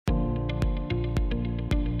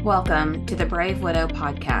Welcome to the Brave Widow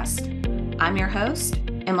podcast. I'm your host,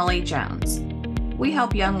 Emily Jones. We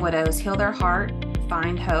help young widows heal their heart,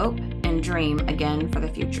 find hope, and dream again for the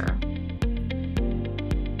future.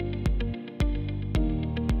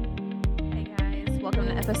 Hey guys, welcome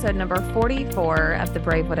to episode number 44 of the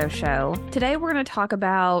Brave Widow Show. Today we're going to talk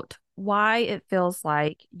about why it feels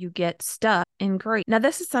like you get stuck in grief. Now,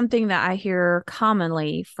 this is something that I hear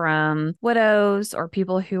commonly from widows or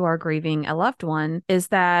people who are grieving a loved one, is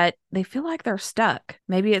that they feel like they're stuck.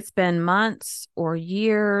 Maybe it's been months or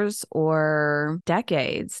years or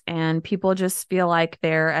decades, and people just feel like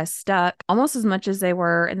they're as stuck almost as much as they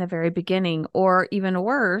were in the very beginning, or even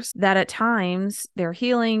worse, that at times they're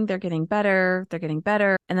healing, they're getting better,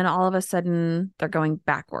 and then all of a sudden they're going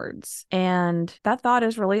backwards. And that thought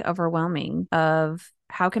is really overwhelming of,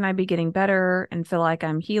 how can I be getting better and feel like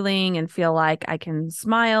I'm healing and feel like I can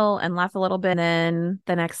smile and laugh a little bit, and then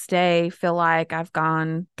the next day feel like I've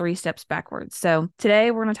gone 3 steps backwards? So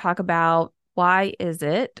today we're going to talk about, why is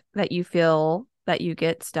it that you feel that you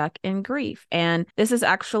get stuck in grief? And this is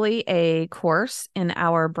actually a course in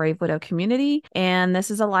our Brave Widow community. And this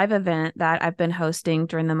is a live event that I've been hosting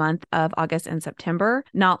during the month of August and September.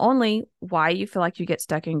 Not only why you feel like you get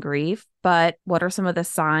stuck in grief, but what are some of the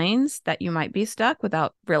signs that you might be stuck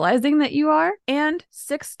without realizing that you are, and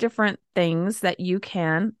 6 different things that you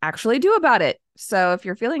can actually do about it. So if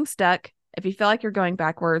you're feeling stuck, if you feel like you're going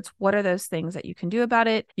backwards, what are those things that you can do about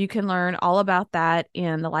it? You can learn all about that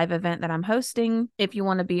in the live event that I'm hosting. If you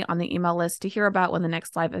want to be on the email list to hear about when the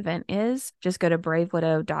next live event is, just go to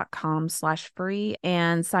bravewidow.com/free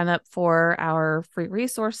and sign up for our free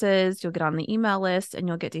resources. You'll get on the email list and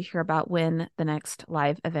you'll get to hear about when the next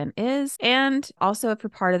live event is. And also, if you're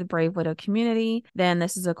part of the Brave Widow community, then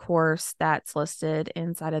this is a course that's listed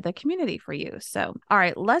inside of the community for you. So, all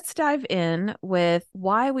right, let's dive in with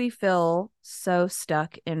why we feel so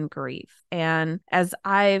stuck in grief. And as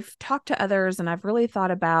I've talked to others and I've really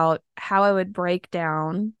thought about how I would break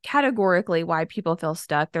down categorically why people feel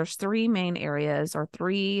stuck, there's 3 main areas or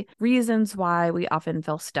 3 reasons why we often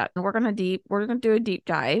feel stuck. And we're going to do a deep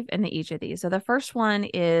dive into each of these. So the first one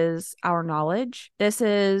is our knowledge. This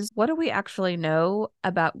is, what do we actually know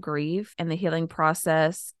about grief and the healing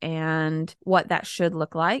process and what that should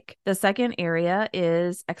look like? The second area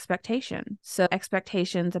is expectation. So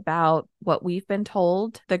expectations about what we've been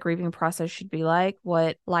told the grieving process should be like,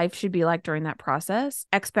 what life should be like during that process,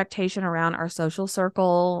 expectation around our social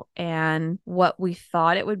circle and what we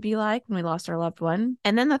thought it would be like when we lost our loved one.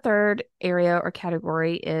 And then the third area or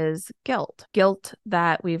category is guilt. Guilt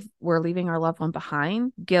that we're leaving our loved one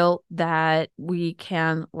behind, guilt that we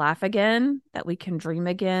can laugh again, that we can dream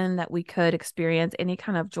again, that we could experience any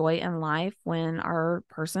kind of joy in life when our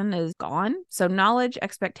person is gone. So knowledge,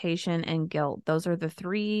 expectation, and guilt. Those are the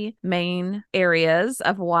 3 main areas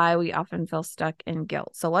of why we often feel stuck in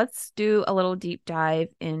guilt. So let's do a little deep dive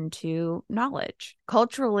into knowledge.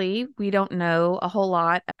 Culturally, we don't know a whole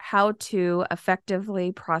lot how to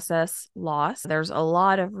effectively process loss. There's a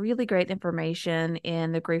lot of really great information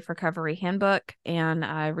in the Grief Recovery Handbook, and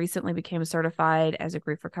I recently became certified as a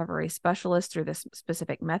grief recovery specialist through this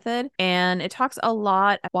specific method. And it talks a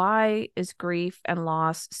lot about why is grief and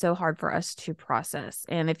loss so hard for us to process.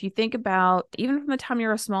 And if you think about, even from the time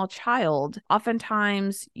you're a small child,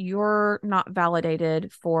 oftentimes you're not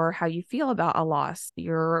validated for how you feel about a loss.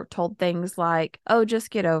 You're told things like, oh,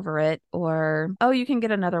 just get over it, or, oh, you can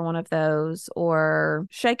get another one of those, or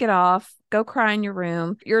shake it off, go cry in your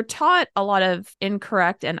room. You're taught a lot of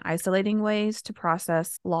incorrect and isolating ways to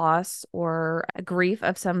process loss or a grief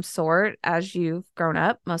of some sort as you've grown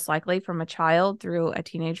up, most likely from a child through a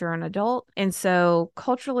teenager and adult. And so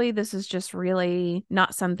culturally, this is just really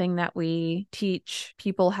not something that we teach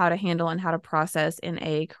people how to handle and how to process in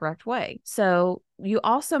a correct way. So you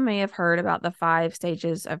also may have heard about the 5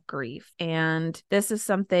 stages of grief. And this is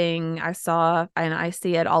something I saw, and I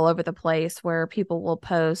see it all over the place, where people will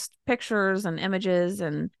post pictures and images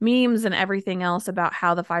and memes and everything else about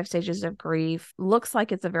how the 5 stages of grief looks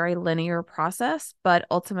like it's a very linear process, but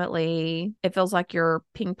ultimately it feels like you're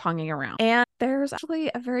ping-ponging around. And there's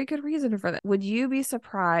actually a very good reason for that. Would you be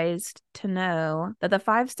surprised to know that the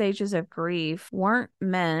 5 stages of grief weren't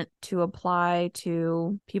meant to apply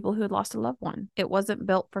to people who had lost a loved one? It wasn't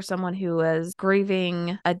built for someone who was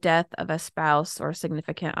grieving a death of a spouse or a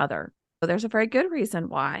significant other. So there's a very good reason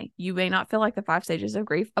why you may not feel like the 5 stages of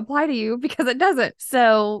grief apply to you, because it doesn't.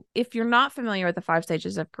 So if you're not familiar with the 5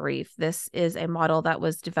 stages of grief, this is a model that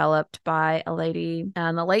was developed by a lady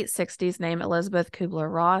in the late 60s named Elizabeth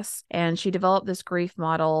Kubler-Ross. And she developed this grief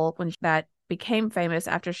model that became famous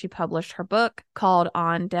after she published her book called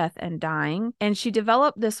On Death and Dying. And she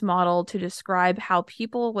developed this model to describe how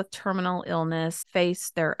people with terminal illness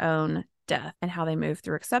face their own death and how they move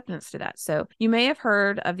through acceptance to that. So you may have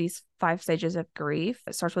heard of these 5 stages of grief.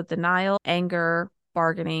 It starts with denial, anger,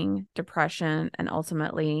 bargaining, depression, and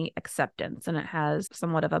ultimately acceptance. And it has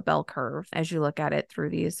somewhat of a bell curve as you look at it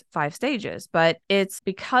through these 5 stages. But it's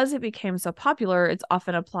because it became so popular, it's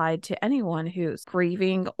often applied to anyone who's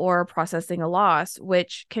grieving or processing a loss,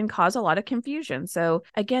 which can cause a lot of confusion. So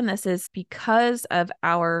again, this is because of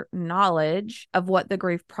our knowledge of what the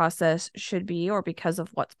grief process should be, or because of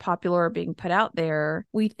what's popular or being put out there,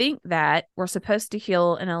 we think that we're supposed to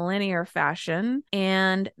heal in a linear fashion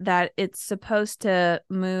and that it's supposed to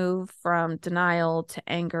move from denial to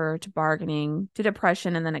anger to bargaining to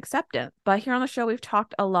depression and then acceptance. But here on the show, we've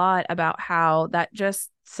talked a lot about how that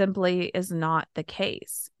just simply is not the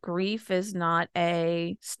case. Grief is not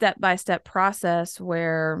a step-by-step process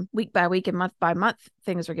where week by week and month by month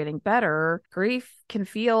things are getting better. Grief can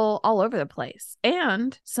feel all over the place.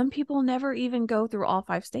 And some people never even go through all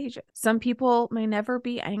 5 stages. Some people may never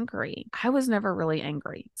be angry. I was never really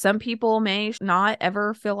angry. Some people may not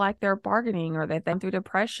ever feel like they're bargaining, or they've been through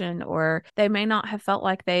depression, or they may not have felt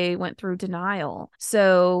like they went through denial.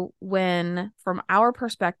 So when, from our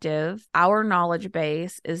perspective, our knowledge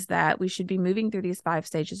base is that we should be moving through these 5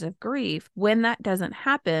 stages of grief, when that doesn't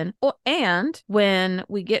happen, and when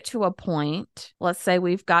we get to a point, let's say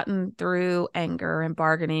we've gotten through anger and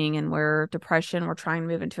bargaining and we're depression, we're trying to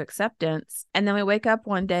move into acceptance, and then we wake up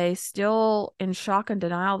one day still in shock and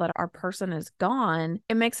denial that our person is gone,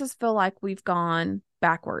 it makes us feel like we've gone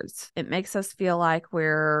backwards. It makes us feel like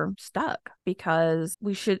we're stuck because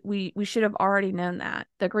we should have already known that.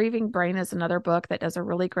 The Grieving Brain is another book that does a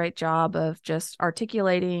really great job of just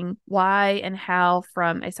articulating why and how,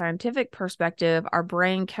 from a scientific perspective, our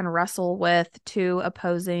brain can wrestle with 2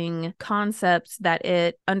 opposing concepts that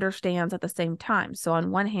it understands at the same time. So on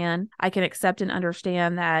one hand, I can accept and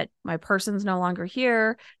understand that my person's no longer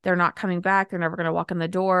here, they're not coming back, they're never going to walk in the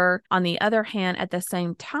door. On the other hand, at the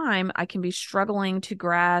same time, I can be struggling to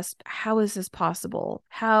grasp, how is this possible?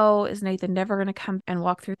 How is Nathan never going to come and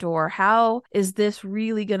walk through the door? How is this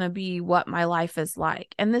really going to be what my life is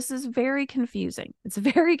like? And this is very confusing. It's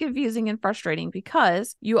very confusing and frustrating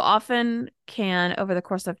because you often can, over the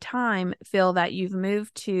course of time, feel that you've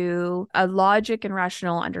moved to a logic and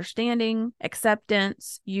rational understanding,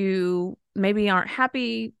 acceptance. You maybe aren't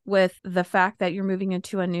happy with the fact that you're moving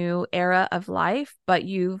into a new era of life, but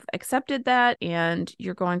you've accepted that and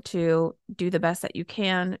you're going to do the best that you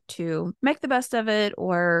can to make the best of it,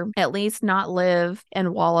 or at least not live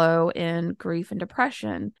and wallow in grief and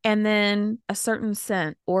depression. And then a certain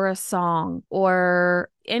scent or a song or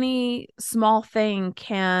any small thing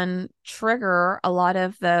can trigger a lot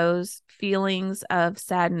of those feelings of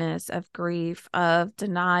sadness, of grief, of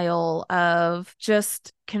denial, of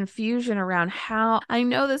just confusion around how I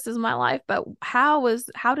know this is my life, but how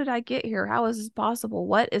did I get here? How is this possible?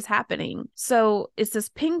 What is happening? So it's this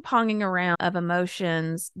ping-ponging around of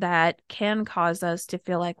emotions that can cause us to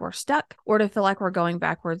feel like we're stuck or to feel like we're going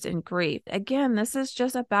backwards in grief. Again, this is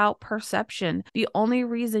just about perception. The only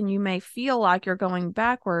reason you may feel like you're going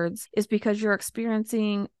backwards is because you're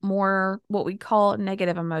experiencing more what we call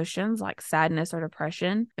negative emotions like sadness or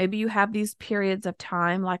depression. Maybe you have these periods of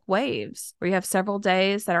time like waves where you have several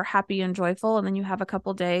days that are happy and joyful, and then you have a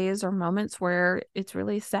couple days or moments where it's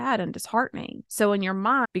really sad and disheartening. So in your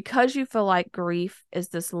mind, because you feel like grief is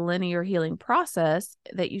this linear healing process,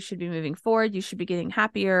 that you should be moving forward, you should be getting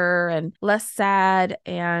happier and less sad,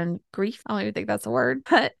 and grief, I don't even think that's a word,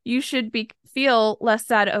 but you should feel less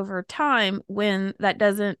sad over time. When that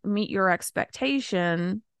doesn't meet your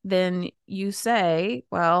expectation, then you say,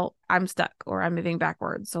 well, I'm stuck, or I'm moving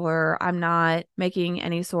backwards, or I'm not making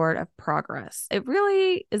any sort of progress. It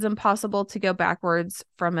really is impossible to go backwards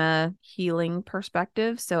from a healing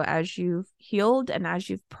perspective. So as you've healed and as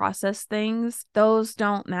you've processed things, those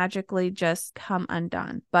don't magically just come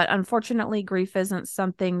undone. But unfortunately, grief isn't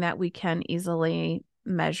something that we can easily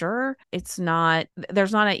measure. There's not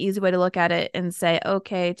an easy way to look at it and say,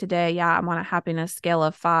 okay, today, yeah, I'm on a happiness scale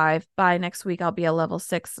of 5. By next week, I'll be a level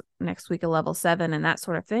 6, next week, a level 7, and that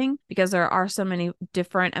sort of thing, because there are so many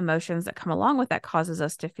different emotions that come along with that causes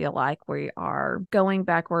us to feel like we are going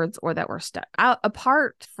backwards or that we're stuck.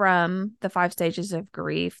 Apart from the 5 stages of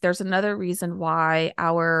grief, there's another reason why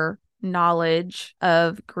our knowledge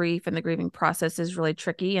of grief and the grieving process is really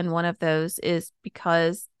tricky. And one of those is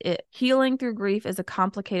because Healing through grief is a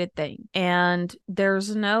complicated thing, and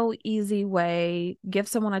there's no easy way. Give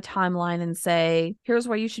someone a timeline and say, here's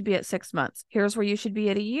where you should be at 6 months. Here's where you should be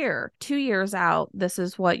at a year. 2 years out, this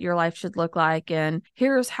is what your life should look like. And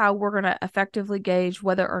here's how we're going to effectively gauge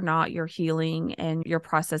whether or not you're healing and you're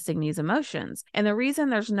processing these emotions. And the reason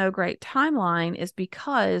there's no great timeline is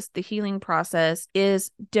because the healing process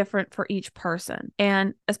is different for each person.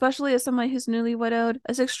 And especially as someone who's newly widowed,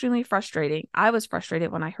 it's extremely frustrating. I was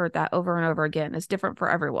frustrated when I heard that over and over again. It's different for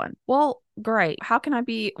everyone. Well, great. How can I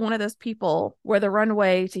be one of those people where the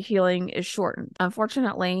runway to healing is shortened?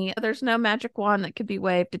 Unfortunately, there's no magic wand that could be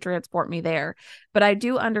waved to transport me there. But I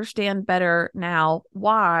do understand better now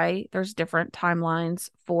why there's different timelines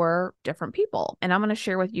for different people. And I'm going to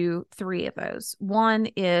share with you 3 of those. One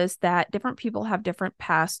is that different people have different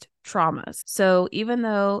past traumas. So even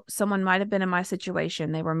though someone might have been in my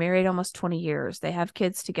situation, they were married almost 20 years, they have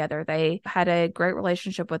kids together, they had a great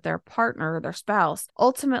relationship with their partner, their spouse,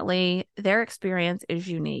 ultimately their experience is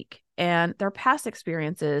unique. And their past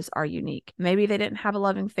experiences are unique. Maybe they didn't have a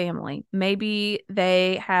loving family. Maybe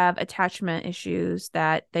they have attachment issues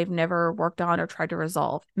that they've never worked on or tried to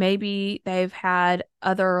resolve. Maybe they've had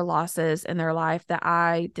other losses in their life that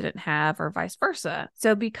I didn't have, or vice versa.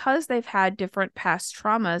 So because they've had different past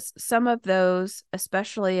traumas, some of those,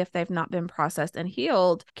 especially if they've not been processed and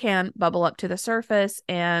healed, can bubble up to the surface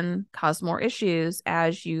and cause more issues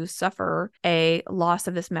as you suffer a loss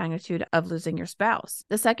of this magnitude of losing your spouse.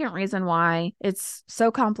 The second reason why it's so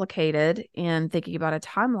complicated in thinking about a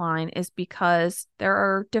timeline is because there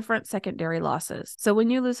are different secondary losses. So when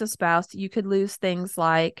you lose a spouse, you could lose things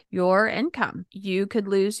like your income. You could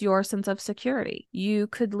lose your sense of security. You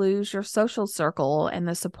could lose your social circle and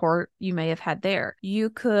the support you may have had there. You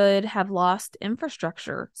could have lost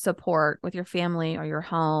infrastructure support with your family or your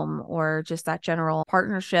home, or just that general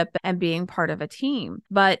partnership and being part of a team.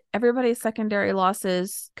 But everybody's secondary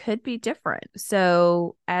losses could be different.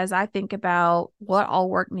 So as I think about what all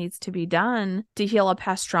work needs to be done to heal a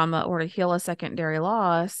past trauma or to heal a secondary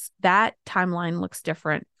loss, that timeline looks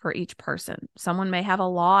different for each person. Someone may have a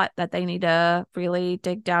lot that they need to really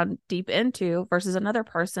dig down deep into versus another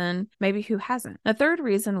person maybe who hasn't. The third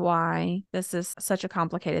reason why this is such a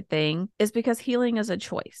complicated thing is because healing is a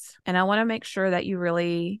choice. And I want to make sure that you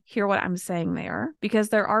really hear what I'm saying there, because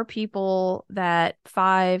there are people that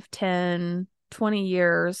 5, 10, 20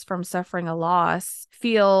 years from suffering a loss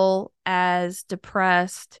feel as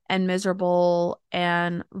depressed and miserable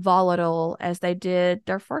and volatile as they did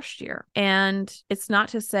their first year. And it's not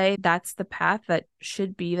to say that's the path that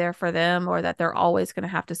should be there for them or that they're always going to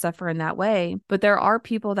have to suffer in that way. But there are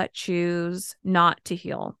people that choose not to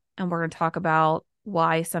heal. And we're going to talk about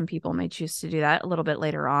why some people may choose to do that a little bit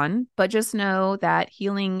later on. But just know that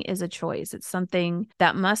healing is a choice. It's something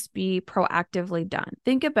that must be proactively done.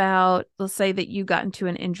 Think about, let's say that you got into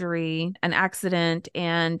an injury, an accident,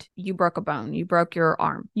 and you broke a bone, you broke your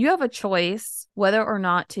arm. You have a choice whether or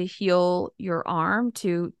not to heal your arm,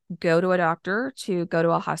 to go to a doctor, to go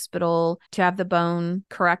to a hospital, to have the bone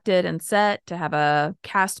corrected and set, to have a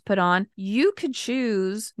cast put on. You could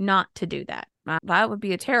choose not to do that. That would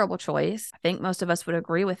be a terrible choice. I think most of us would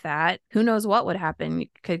agree with that. Who knows what would happen? You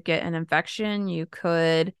could get an infection. You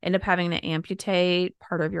could end up having to amputate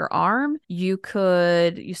part of your arm. You're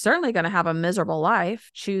certainly going to have a miserable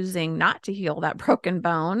life choosing not to heal that broken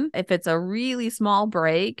bone. If it's a really small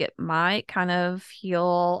break, it might kind of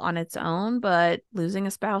heal on its own, but losing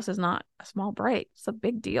a spouse is not a small break. It's a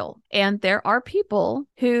big deal. And there are people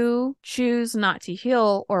who choose not to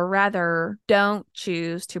heal, or rather don't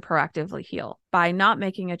choose to proactively heal. By not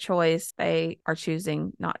making a choice, they are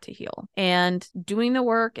choosing not to heal. And doing the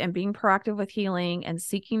work and being proactive with healing and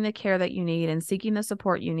seeking the care that you need and seeking the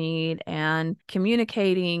support you need and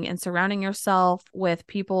communicating and surrounding yourself with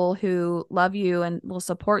people who love you and will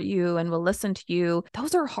support you and will listen to you.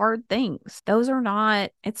 Those are hard things.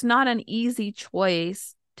 It's not an easy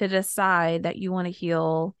choice to decide that you want to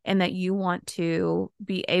heal and that you want to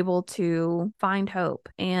be able to find hope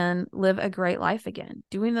and live a great life again.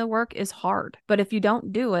 Doing the work is hard, but if you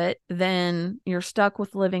don't do it, then you're stuck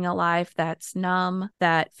with living a life that's numb,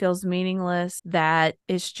 that feels meaningless, that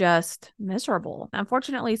is just miserable.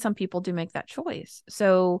 Unfortunately, some people do make that choice.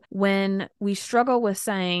 So when we struggle with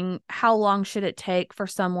saying, how long should it take for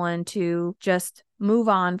someone to just move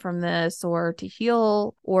on from this, or to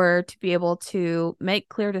heal, or to be able to make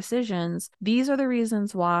clear decisions, these are the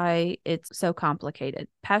reasons why it's so complicated.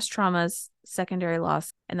 Past traumas, secondary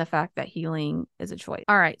loss, and the fact that healing is a choice.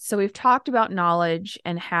 All right, so we've talked about knowledge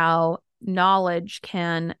and how knowledge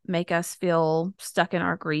can make us feel stuck in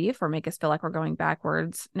our grief or make us feel like we're going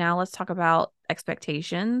backwards. Now let's talk about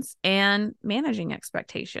expectations and managing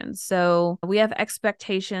expectations. So we have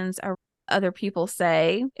expectations other people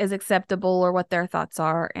say is acceptable or what their thoughts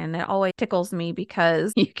are. And it always tickles me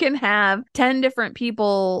because you can have 10 different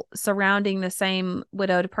people surrounding the same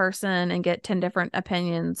widowed person and get 10 different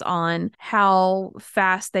opinions on how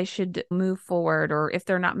fast they should move forward, or if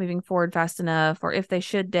they're not moving forward fast enough, or if they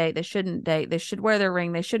should date, they shouldn't date, they should wear their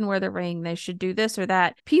ring, they shouldn't wear their ring, they should do this or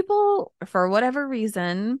that. People, for whatever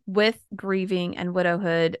reason, with grieving and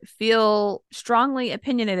widowhood, feel strongly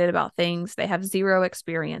opinionated about things they have zero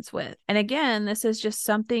experience with. And again, this is just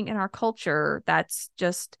something in our culture that's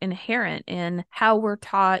just inherent in how we're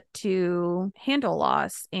taught to handle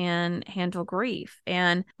loss and handle grief.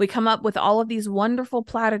 And we come up with all of these wonderful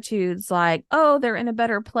platitudes like, oh, they're in a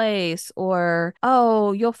better place, or,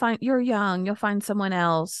 oh, you're young, you'll find someone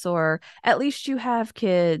else, or at least you have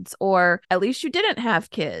kids, or at least you didn't have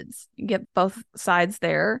kids. You get both sides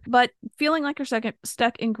there. But feeling like you're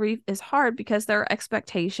stuck in grief is hard because there are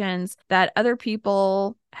expectations that other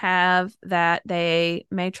people have that they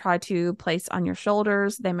may try to place on your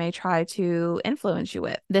shoulders, they may try to influence you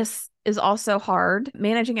with. This is also hard.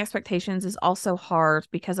 Managing expectations is also hard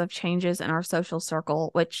because of changes in our social circle,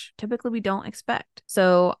 which typically we don't expect.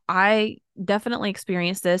 So I definitely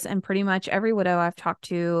experienced this, and pretty much every widow I've talked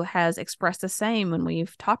to has expressed the same when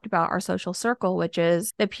we've talked about our social circle, which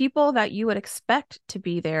is the people that you would expect to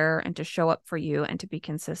be there and to show up for you and to be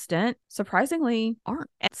consistent, surprisingly aren't.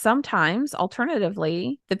 And sometimes,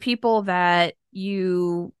 alternatively, the people that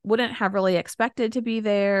you wouldn't have really expected to be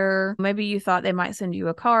there, maybe you thought they might send you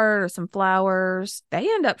a card or some flowers, they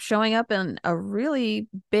end up showing up in a really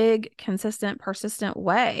big, consistent, persistent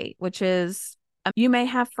way, which is you may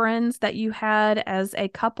have friends that you had as a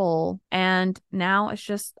couple, and now it's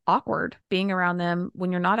just awkward being around them when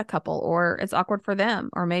you're not a couple, or it's awkward for them,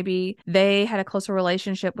 or maybe they had a closer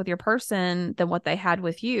relationship with your person than what they had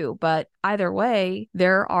with you. But either way,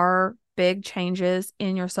 there are big changes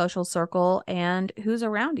in your social circle and who's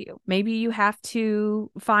around you. Maybe you have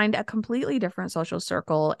to find a completely different social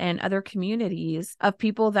circle and other communities of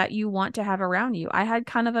people that you want to have around you. I had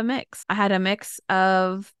kind of a mix. I had a mix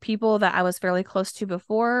of people that I was fairly close to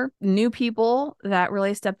before, new people that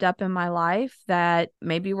really stepped up in my life that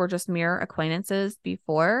maybe were just mere acquaintances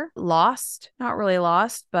before, not really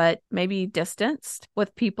lost, but maybe distanced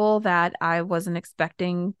with people that I wasn't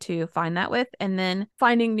expecting to find that with, and then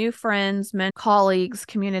finding new friends, colleagues,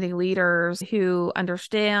 community leaders who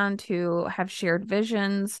understand, who have shared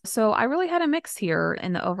visions. So I really had a mix here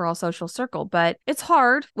in the overall social circle, but it's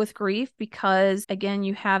hard with grief because, again,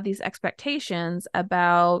 you have these expectations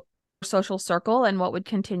about social circle and what would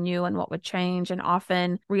continue and what would change, and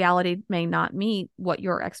often reality may not meet what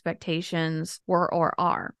your expectations were or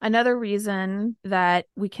are. Another reason that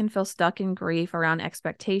we can feel stuck in grief around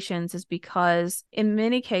expectations is because in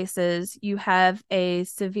many cases you have a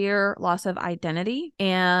severe loss of identity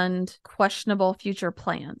and questionable future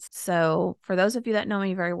plans. So for those of you that know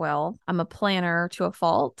me very well, I'm a planner to a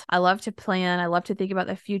fault. I love to plan. I love to think about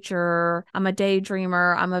the future. I'm a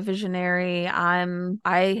daydreamer. I'm a visionary.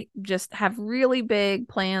 I just have really big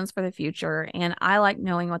plans for the future, and I like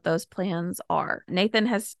knowing what those plans are. Nathan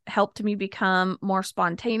has helped me become more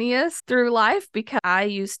spontaneous through life because I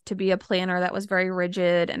used to be a planner that was very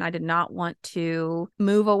rigid, and I did not want to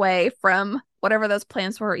move away from whatever those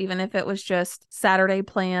plans were, even if it was just Saturday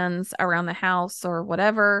plans around the house or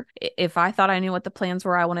whatever. If I thought I knew what the plans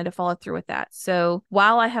were, I wanted to follow through with that. So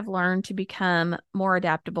while I have learned to become more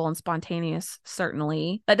adaptable and spontaneous,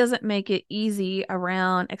 certainly, that doesn't make it easy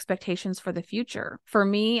around expectations for the future. For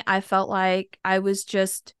me, I felt like I was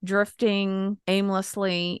just drifting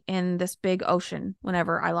aimlessly in this big ocean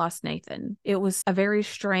whenever I lost Nathan. It was a very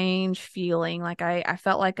strange feeling. Like I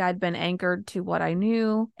felt like I'd been anchored to what I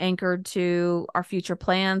knew, anchored to our future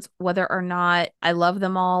plans, whether or not I loved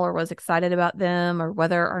them all or was excited about them, or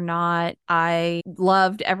whether or not I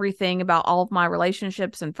loved everything about all of my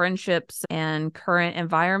relationships and friendships and current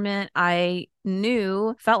environment. I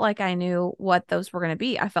felt like I knew what those were going to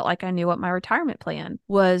be. I felt like I knew what my retirement plan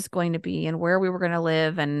was going to be and where we were going to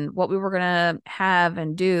live and what we were going to have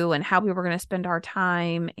and do and how we were going to spend our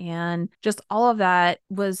time. And just all of that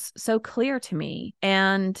was so clear to me.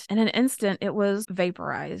 And in an instant, it was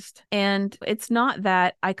vaporized. And it's not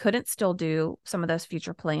that I couldn't still do some of those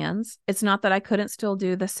future plans. It's not that I couldn't still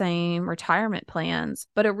do the same retirement plans,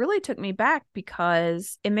 but it really took me back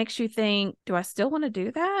because it makes you think, do I still want to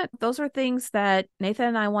do that? Those are things that Nathan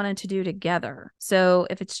and I wanted to do together. So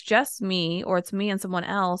if it's just me or it's me and someone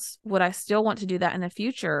else, would I still want to do that in the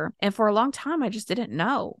future? And for a long time, I just didn't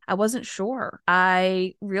know. I wasn't sure.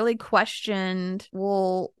 I really questioned,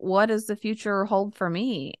 well, what does the future hold for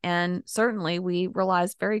me? And certainly we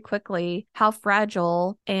realized very quickly how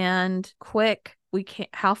fragile and quick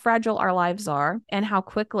how fragile our lives are and how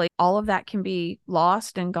quickly all of that can be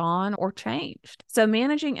lost and gone or changed. So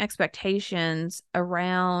managing expectations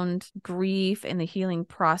around grief and the healing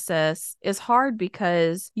process is hard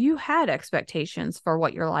because you had expectations for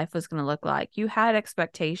what your life was going to look like. You had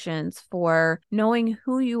expectations for knowing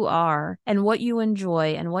who you are and what you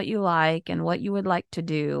enjoy and what you like and what you would like to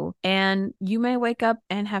do. And you may wake up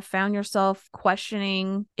and have found yourself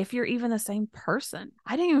questioning if you're even the same person.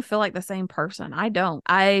 I didn't even feel like the same person. I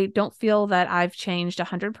don't feel that I've changed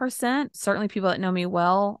 100%. Certainly people that know me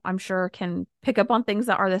well, I'm sure can pick up on things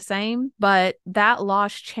that are the same, but that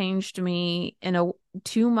loss changed me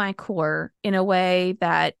to my core in a way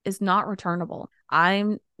that is not returnable.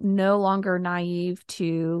 I'm no longer naive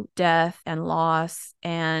to death and loss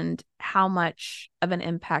and how much of an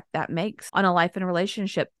impact that makes on a life and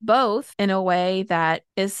relationship, both in a way that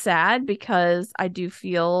is sad because I do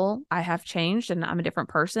feel I have changed and I'm a different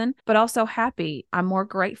person, but also happy. I'm more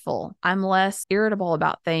grateful. I'm less irritable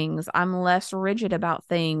about things. I'm less rigid about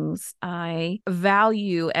things. I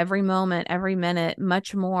value every moment, every minute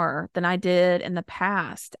much more than I did in the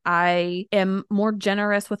past. I am more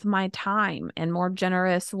generous with my time and more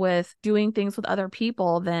generous with doing things with other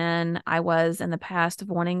people than I was in the past of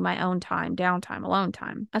wanting my own time, downtime, alone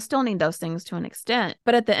time. I still need those things to an extent,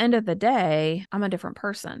 but at the end of the day, I'm a different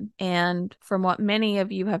person. And from what many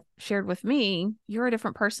of you have shared with me, you're a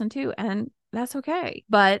different person too. And that's okay.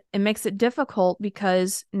 But it makes it difficult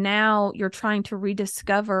because now you're trying to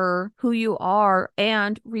rediscover who you are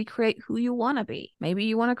and recreate who you want to be. Maybe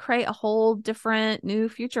you want to create a whole different new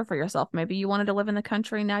future for yourself. Maybe you wanted to live in the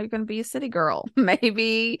country. Now you're going to be a city girl.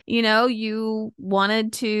 Maybe, you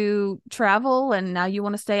wanted to travel and now you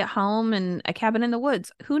want to stay at home in a cabin in the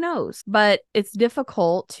woods. Who knows? But it's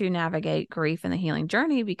difficult to navigate grief and the healing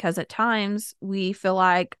journey because at times we feel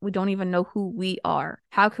like we don't even know who we are.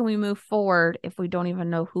 How can we move forward if we don't even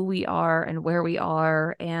know who we are and where we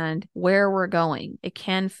are and where we're going? It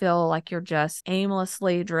can feel like you're just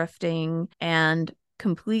aimlessly drifting and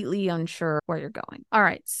completely unsure where you're going. All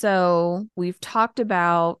right, so we've talked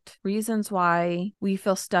about reasons why we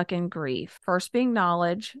feel stuck in grief. First being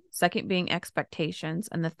knowledge, second being expectations,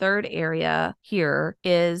 and the third area here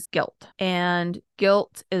is guilt. And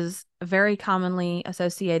guilt is very commonly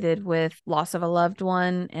associated with loss of a loved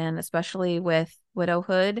one and especially with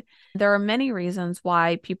widowhood. There are many reasons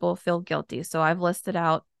why people feel guilty. So I've listed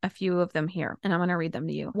out a few of them here, and I'm going to read them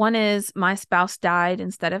to you. One is my spouse died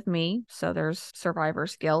instead of me. So there's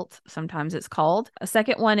survivor's guilt. Sometimes it's called. A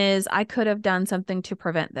second one is I could have done something to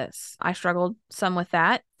prevent this. I struggled some with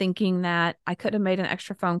that, thinking that I could have made an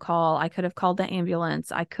extra phone call. I could have called the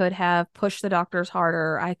ambulance. I could have pushed the doctors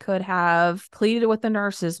harder. I could have pleaded with the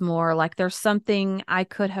nurses more. Like there's something I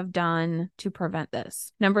could have done to prevent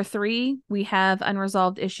this. Number 3, we have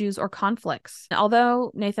unresolved issues or conflicts.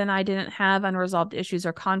 Although Nathan and I didn't have unresolved issues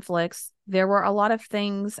or conflicts, there were a lot of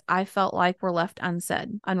things I felt like were left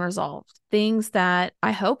unsaid, unresolved. Things that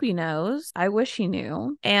I hope he knows, I wish he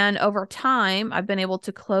knew. And over time, I've been able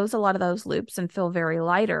to close a lot of those loops and feel very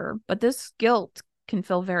lighter. But this guilt can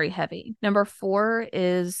feel very heavy. Number 4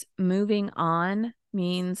 is moving on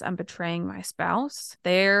means I'm betraying my spouse.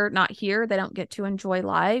 They're not here. They don't get to enjoy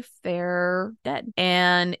life. They're dead.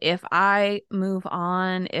 And if I move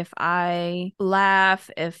on, if I laugh,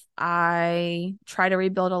 if I try to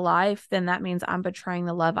rebuild a life, then that means I'm betraying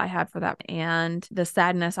the love I had for that and the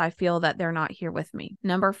sadness I feel that they're not here with me.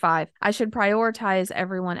 Number 5, I should prioritize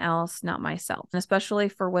everyone else, not myself, and especially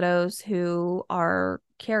for widows who are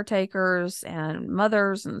caretakers and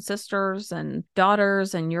mothers and sisters and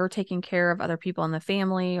daughters, and you're taking care of other people in the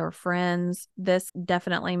family or friends. This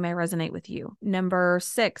definitely may resonate with you. Number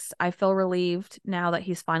 6, I feel relieved now that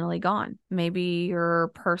he's finally gone. Maybe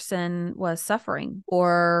your person was suffering,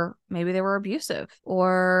 or maybe they were abusive,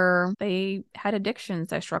 or they had addictions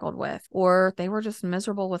they struggled with, or they were just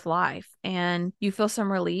miserable with life. And you feel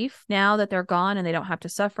some relief now that they're gone and they don't have to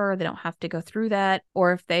suffer. They don't have to go through that.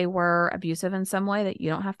 Or if they were abusive in some way, that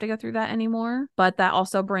you don't have to go through that anymore. But that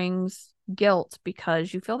also brings guilt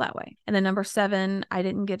because you feel that way. And then number 7, I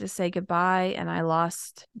didn't get to say goodbye and I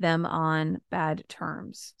lost them on bad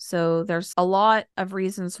terms. So there's a lot of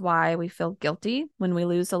reasons why we feel guilty when we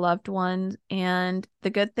lose a loved one. And the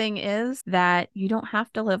good thing is that you don't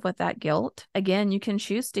have to live with that guilt. Again, you can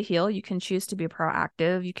choose to heal. You can choose to be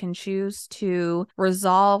proactive. You can choose to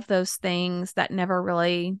resolve those things that never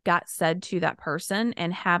really got said to that person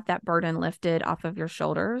and have that burden lifted off of your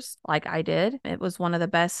shoulders like I did. It was one of the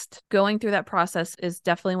best. Going through that process is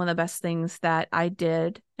definitely one of the best things that I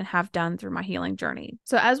did and have done through my healing journey.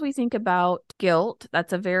 So as we think about guilt,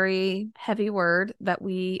 that's a very heavy word that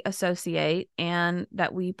we associate and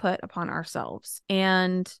that we put upon ourselves.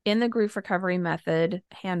 And in the Grief Recovery Method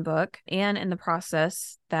handbook and in the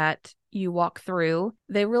process that you walk through,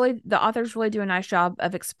 the authors really do a nice job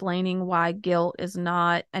of explaining why guilt is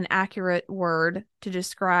not an accurate word to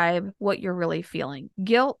describe what you're really feeling.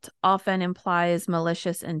 Guilt often implies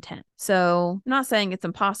malicious intent. So I'm not saying it's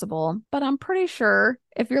impossible, but I'm pretty sure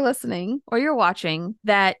if you're listening or you're watching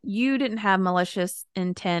that you didn't have malicious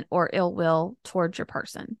intent or ill will towards your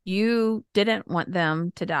person. You didn't want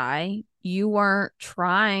them to die. You weren't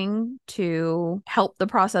trying to help the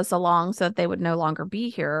process along so that they would no longer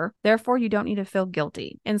be here. Therefore, you don't need to feel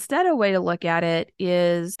guilty. Instead, a way to look at it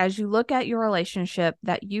is as you look at your relationship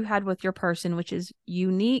that you had with your person, which is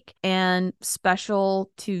unique and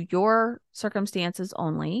special to your circumstances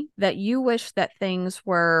only, that you wish that things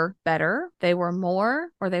were better, they were more,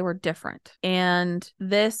 or they were different. And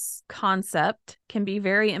this concept can be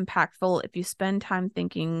very impactful if you spend time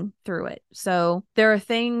thinking through it. So there are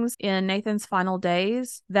things in Nathan's final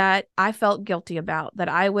days that I felt guilty about, that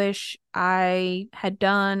I wish I had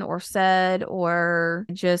done or said, or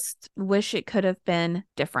just wish it could have been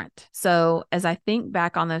different. So as I think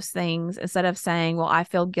back on those things, instead of saying, well, I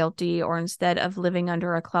feel guilty, or instead of living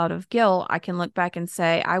under a cloud of guilt, I can look back and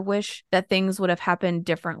say, I wish that things would have happened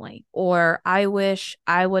differently, or I wish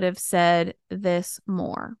I would have said this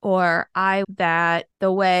more, or that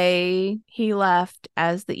the way he left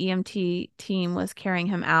as the EMT team was carrying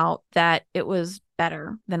him out, that it was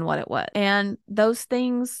better than what it was. And those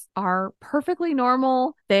things are perfectly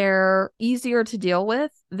normal. They're easier to deal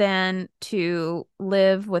with than to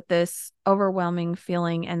live with this overwhelming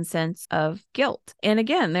feeling and sense of guilt. And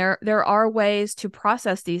again, there are ways to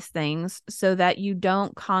process these things so that you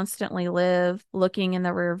don't constantly live looking in the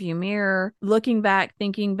rearview mirror, looking back,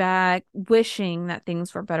 thinking back, wishing that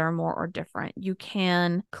things were better, more, or different. You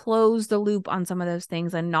can close the loop on some of those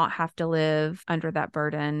things and not have to live under that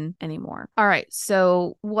burden anymore. All right.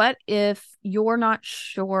 So what if you're not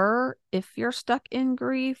sure if you're stuck in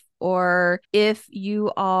grief, or if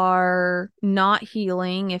you are not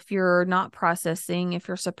healing, if you're not processing, if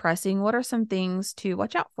you're suppressing? What are some things to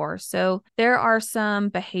watch out for? So there are some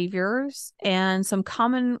behaviors and some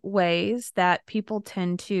common ways that people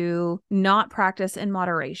tend to not practice in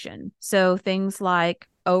moderation. So things like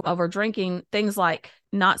over drinking, things like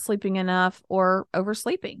not sleeping enough or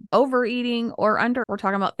oversleeping, overeating or we're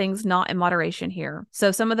talking about things not in moderation here.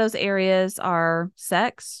 So some of those areas are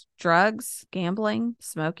sex, drugs, gambling,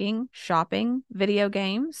 smoking, shopping, video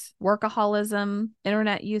games, workaholism,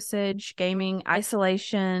 internet usage, gaming,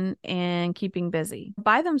 isolation, and keeping busy.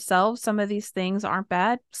 By themselves, some of these things aren't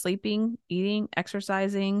bad. Sleeping, eating,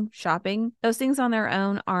 exercising, shopping, those things on their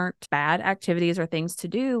own aren't bad activities or things to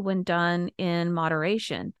do when done in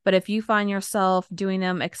moderation. But if you find yourself doing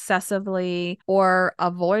them excessively or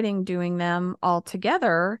avoiding doing them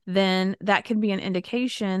altogether, then that can be an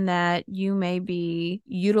indication that you may be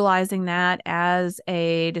utilizing that as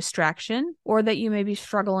a distraction, or that you may be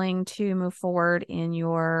struggling to move forward in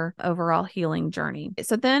your overall healing journey.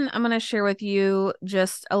 So then I'm going to share with you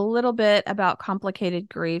just a little bit about complicated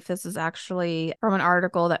grief. This is actually from an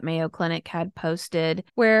article that Mayo Clinic had posted,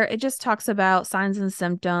 where it just talks about signs and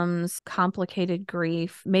symptoms. Complicated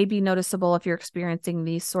grief may be noticeable if you're experiencing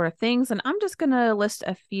these sort of things. And I'm just going to list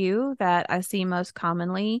a few that I see most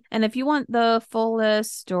commonly. And if you want the full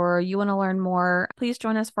list or you want to learn more, please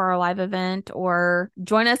join us for our live event or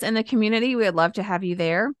join us in the community. We would love to have you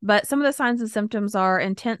there. But some of the signs and symptoms are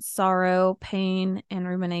intense sorrow, pain, and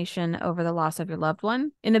rumination over the loss of your loved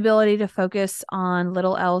one, inability to focus on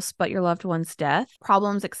little else but your loved one's death,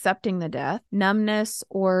 problems accepting the death, numbness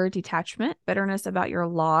or detachment, bitterness about your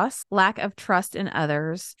loss, lack of trust in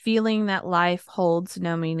others, feeling that life holds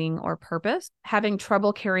no meaning or purpose, having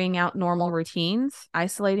trouble carrying out normal routines,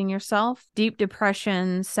 isolating yourself, deep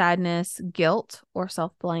depression, sadness, guilt, or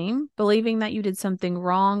self-blame, believing that you did something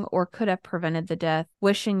wrong or could have prevented the death,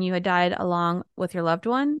 wishing you had died along with your loved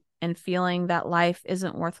one, and feeling that life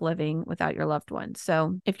isn't worth living without your loved one.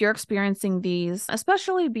 So if you're experiencing these,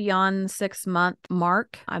 especially beyond the 6-month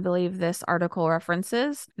mark, I believe this article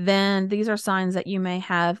references, then these are signs that you may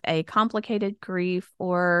have a complicated grief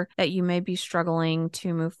or that you may be struggling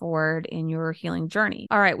to move forward in your healing journey.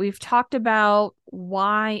 All right, we've talked about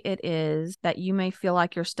why it is that you may feel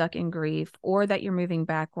like you're stuck in grief or that you're moving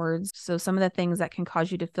backwards. So some of the things that can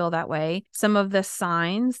cause you to feel that way, some of the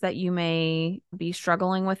signs that you may be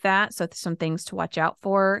struggling with that. So some things to watch out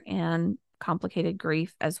for, and complicated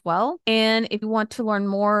grief as well. And if you want to learn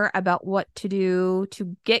more about what to do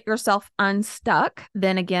to get yourself unstuck,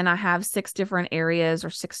 then again, I have 6 different areas or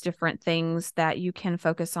 6 different things that you can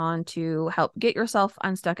focus on to help get yourself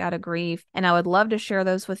unstuck out of grief. And I would love to share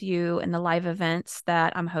those with you in the live events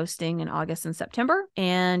that I'm hosting in August and September.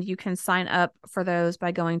 And you can sign up for those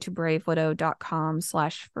by going to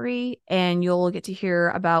bravewidow.com/free. And you'll get to hear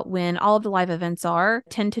about when all of the live events are.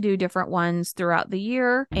 Tend to do different ones throughout the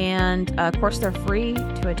year. And of course, they're free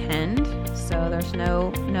to attend, so there's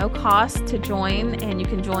no cost to join, and you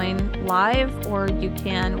can join live or you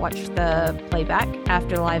can watch the playback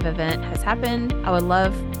after the live event has happened. I would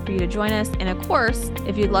love for you to join us. And of course,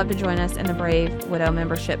 if you'd love to join us in the Brave Widow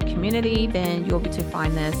membership community, then you'll be to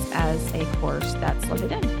find this as a course that's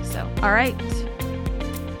loaded in. So, all right.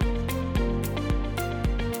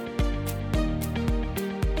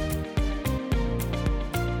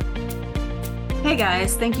 Hey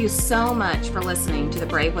guys, thank you so much for listening to the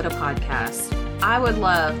Brave Widow podcast. I would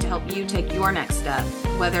love to help you take your next step,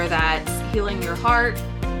 whether that's healing your heart,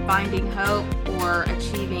 finding hope, or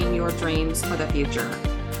achieving your dreams for the future.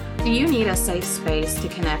 Do you need a safe space to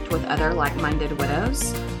connect with other like-minded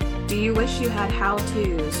widows? Do you wish you had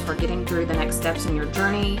how-tos for getting through the next steps in your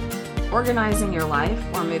journey, organizing your life,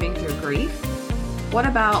 or moving through grief? What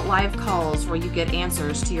about live calls where you get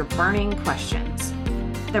answers to your burning questions?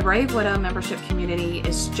 The Brave Widow membership community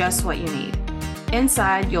is just what you need.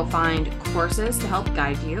 Inside, you'll find courses to help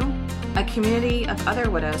guide you, a community of other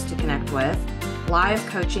widows to connect with, live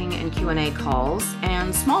coaching and Q&A calls,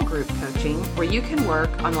 and small group coaching where you can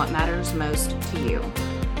work on what matters most to you.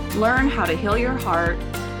 Learn how to heal your heart,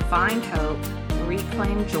 find hope,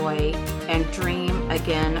 reclaim joy, and dream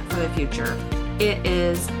again for the future. It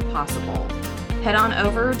is possible. Head on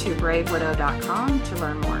over to bravewidow.com to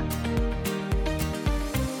learn more.